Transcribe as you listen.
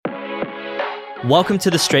Welcome to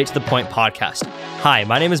the Straight to the Point podcast. Hi,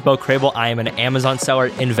 my name is Bo Crable. I am an Amazon seller,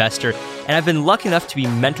 investor, and I've been lucky enough to be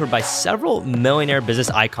mentored by several millionaire business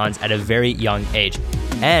icons at a very young age,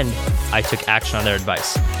 and I took action on their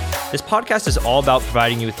advice. This podcast is all about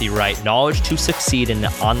providing you with the right knowledge to succeed in the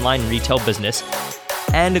online retail business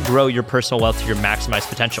and to grow your personal wealth to your maximized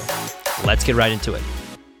potential. Let's get right into it.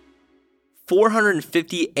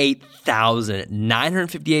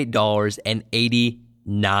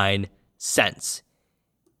 $458,958.89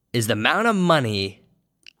 is the amount of money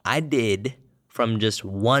I did from just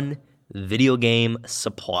one video game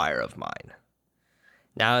supplier of mine.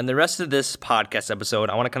 Now, in the rest of this podcast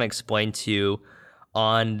episode, I want to kind of explain to you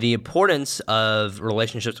on the importance of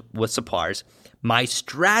relationships with suppliers, my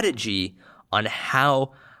strategy on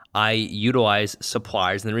how I utilize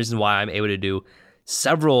suppliers, and the reason why I'm able to do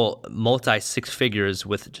several multi-six figures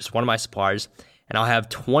with just one of my suppliers, and I'll have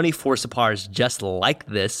 24 suppliers just like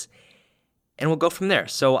this, and we'll go from there.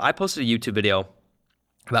 So I posted a YouTube video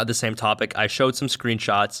about the same topic. I showed some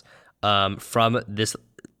screenshots from this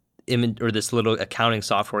little accounting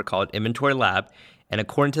software called Inventory Lab, and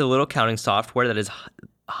according to the little accounting software, that is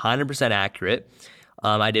 100% accurate.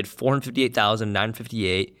 I did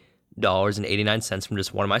 $458,958.89 from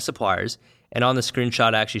just one of my suppliers. And on the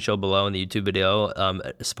screenshot I actually showed below in the YouTube video,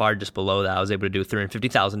 a supplier just below that I was able to do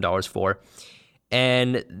 $350,000 for.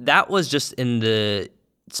 And that was just in the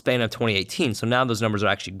span of 2018. So now those numbers are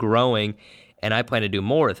actually growing, and I plan to do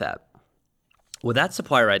more with that. With that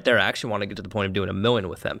supplier right there, I actually want to get to the point of doing $1 million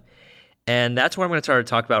with them. And that's what I'm going to start to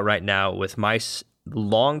talk about right now with my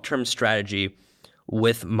long-term strategy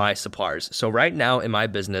with my suppliers. So right now in my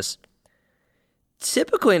business,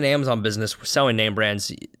 typically in the Amazon business, we're selling name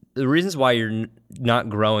brands. The reasons why you're not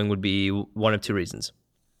growing would be one of two reasons: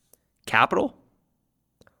 capital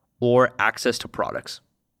or access to products.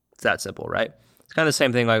 It's that simple, right? It's kind of the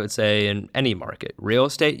same thing I would say in any market. Real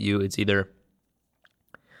estate, it's either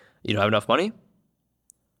you don't have enough money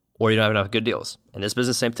or you don't have enough good deals. In this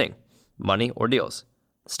business, same thing: money or deals.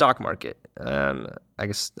 Stock market, I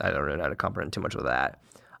guess I don't really know how to comprehend too much with that.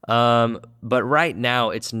 But right now,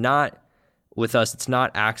 it's not, with us, it's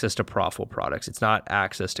not access to profitable products. It's not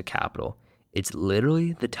access to capital. It's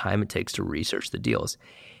literally the time it takes to research the deals.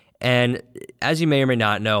 And as you may or may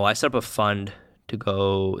not know, I set up a fund to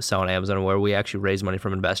go sell on Amazon where we actually raise money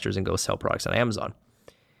from investors and go sell products on Amazon.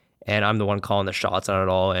 And I'm the one calling the shots on it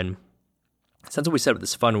all. And since we set up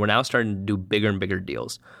this fund, we're now starting to do bigger and bigger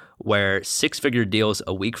deals where six-figure deals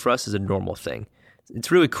a week for us is a normal thing.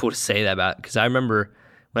 It's really cool to say that about, because I remember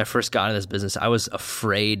when I first got in this business, I was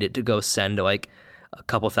afraid to go send like a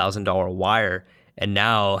couple $1,000 wire. And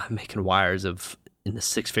now I'm making wires in the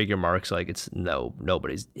six-figure marks, like it's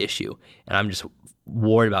nobody's issue. And I'm just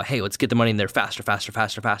worried about, hey, let's get the money in there faster.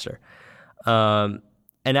 And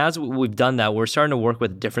as we've done that, we're starting to work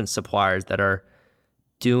with different suppliers that are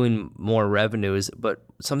doing more revenues, but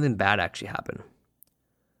something bad actually happened.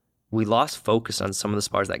 We lost focus on some of the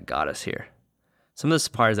suppliers that got us here. Some of the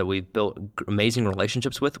suppliers that we've built amazing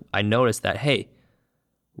relationships with, I noticed that, hey,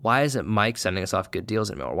 why isn't Mike sending us off good deals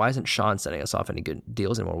anymore? Why isn't Sean sending us off any good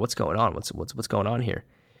deals anymore? What's going on? What's going on here?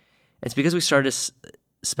 It's because we started to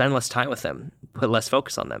spend less time with them, put less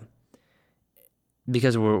focus on them,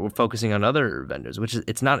 because we're focusing on other vendors, which is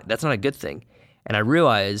that's not a good thing. And I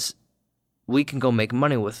realize we can go make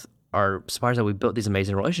money with our suppliers that we built these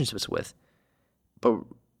amazing relationships with, but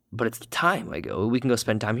it's the time. Like, we can go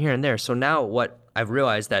spend time here and there. So now what I've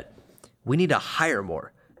realized that we need to hire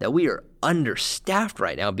more, that we are understaffed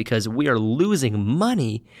right now because we are losing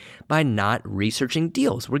money by not researching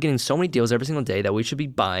deals. We're getting so many deals every single day that we should be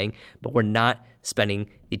buying, but we're not spending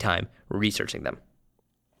the time researching them.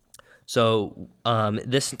 So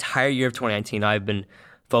this entire year of 2019, I've been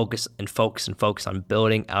focused on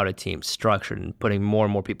building out a team, structured, and putting more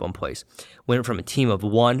and more people in place. Went from a team of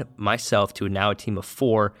one, myself, to now a team of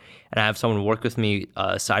 4, and I have someone work with me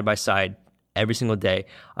side by side every single day.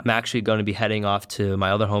 I'm actually going to be heading off to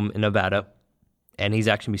my other home in Nevada, and he's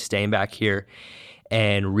actually going to be staying back here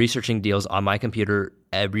and researching deals on my computer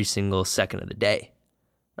every single second of the day.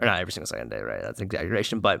 Or not every single second of the day, right? That's an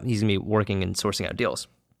exaggeration, but he's going to be working and sourcing out deals.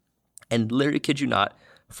 And literally, kid you not,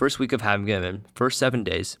 first week of having him in, first 7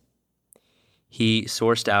 days, he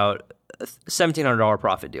sourced out a $1,700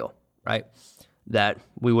 profit deal, right? That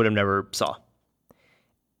we would have never saw.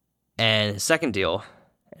 And his second deal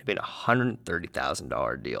had been a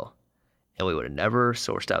 $130,000 deal. And we would have never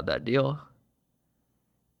sourced out that deal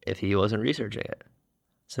if he wasn't researching it.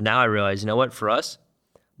 So now I realize, you know what, for us,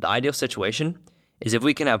 the ideal situation is if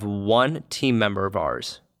we can have one team member of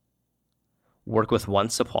ours work with one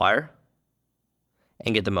supplier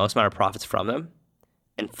and get the most amount of profits from them,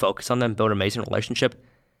 and focus on them, build an amazing relationship,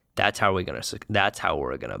 that's how we're gonna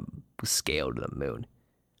scale to the moon.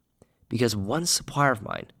 Because one supplier of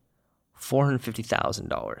mine,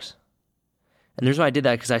 $450,000. And the reason why I did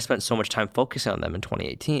that because I spent so much time focusing on them in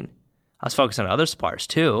 2018. I was focused on other suppliers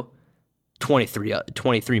too.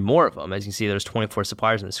 23 more of them. As you can see, there's 24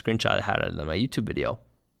 suppliers in the screenshot I had in my YouTube video.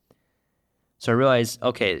 So I realized,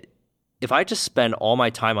 okay, if I just spend all my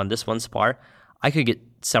time on this one supplier, I could get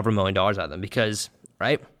several $1 million out of them because,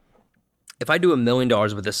 right? If I do $1 million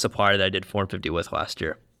with this supplier that I did 450 with last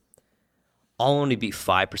year, I'll only be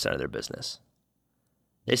 5% of their business.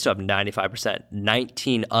 They still have 95%,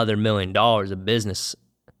 19 other $1 million of business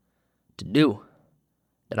to do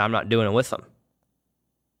that I'm not doing it with them.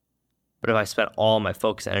 But if I spent all my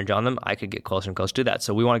focus and energy on them, I could get closer and closer to that.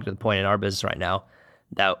 So we want to get to the point in our business right now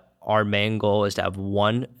that our main goal is to have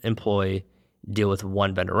one employee deal with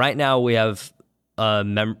one vendor. Right now, we have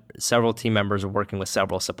several team members working with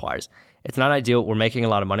several suppliers. It's not ideal. We're making a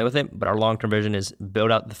lot of money with it, but our long-term vision is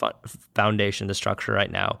build out the foundation, the structure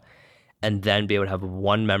right now, and then be able to have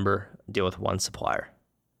one member deal with one supplier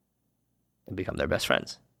and become their best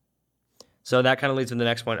friends. So that kind of leads to the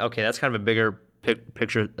next point. Okay, that's kind of a bigger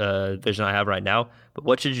picture vision I have right now, but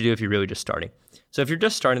what should you do if you're really just starting? So if you're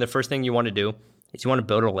just starting, the first thing you want to do is you want to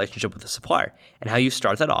build a relationship with a supplier. And how you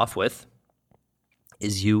start that off with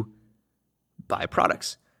is you buy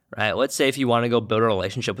products, right? Let's say if you want to go build a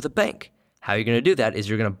relationship with a bank, how you're going to do that is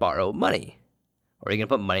you're going to borrow money or you're going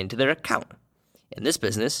to put money into their account. In this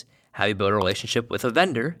business, how you build a relationship with a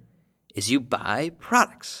vendor is you buy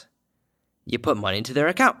products. You put money into their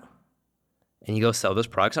account and you go sell those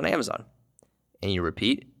products on Amazon. And you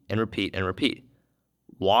repeat and repeat and repeat.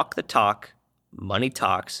 Walk the talk, money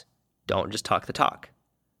talks, don't just talk the talk.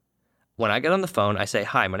 When I get on the phone, I say,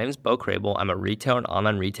 hi, my name is Bo Crable. I'm a retailer and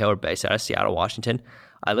online retailer based out of Seattle, Washington.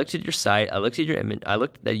 I looked at your site. I looked at your image. I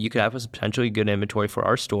looked that you could have some potentially good inventory for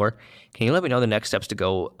our store. Can you let me know the next steps to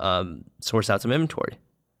go source out some inventory?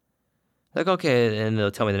 Like, okay, and they'll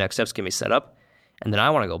tell me the next steps, get me set up. And then I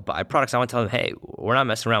want to go buy products. I want to tell them, hey, we're not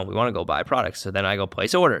messing around. We want to go buy products. So then I go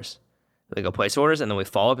place orders. They go place orders, and then we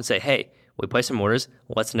follow up and say, hey, we place some orders.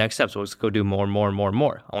 What's the next steps? Let's go do more and more and more and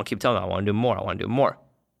more. I want to keep telling them, I want to do more. I want to do more.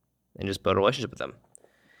 And just build a relationship with them.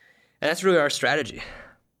 And that's really our strategy.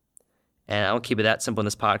 And I'll keep it that simple in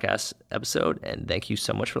this podcast episode. And thank you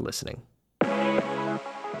so much for listening.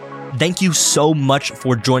 Thank you so much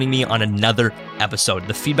for joining me on another episode.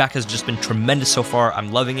 The feedback has just been tremendous so far.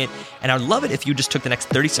 I'm loving it. And I'd love it if you just took the next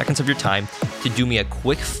 30 seconds of your time to do me a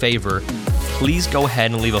quick favor. Please go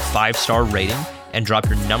ahead and leave a 5-star rating and drop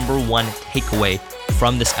your number one takeaway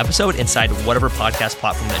from this episode inside whatever podcast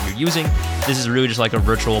platform that you're using. This is really just like a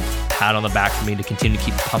virtual pat on the back for me to continue to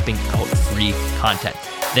keep pumping out free content.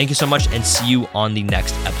 Thank you so much and see you on the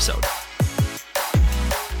next episode.